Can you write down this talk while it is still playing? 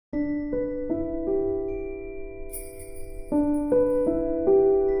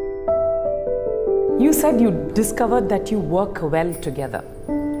You said you discovered that you work well together,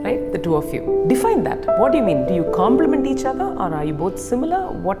 right? The two of you. Define that. What do you mean? Do you complement each other, or are you both similar?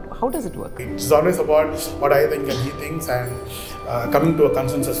 How does it work? It's always about what I think and he thinks, and coming to a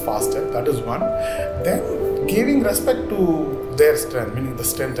consensus faster. That is one. Then giving respect to their strength, meaning the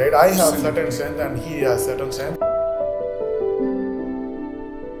strength, right? I have certain strength and he has certain strength.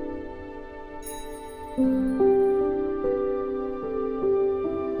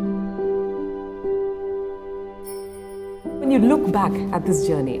 When you look back at this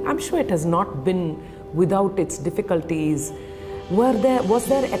journey, I'm sure it has not been without its difficulties. Was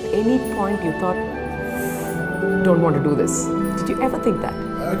there at any point you thought, don't want to do this? Did you ever think that?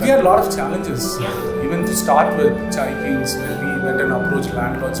 We had a lot of challenges. Even to start with Chai Kings, when we went and approached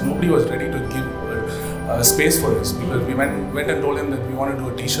landlords, nobody was ready to give space for us, because we went and told him that we want to do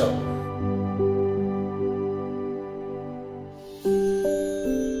a tea shop.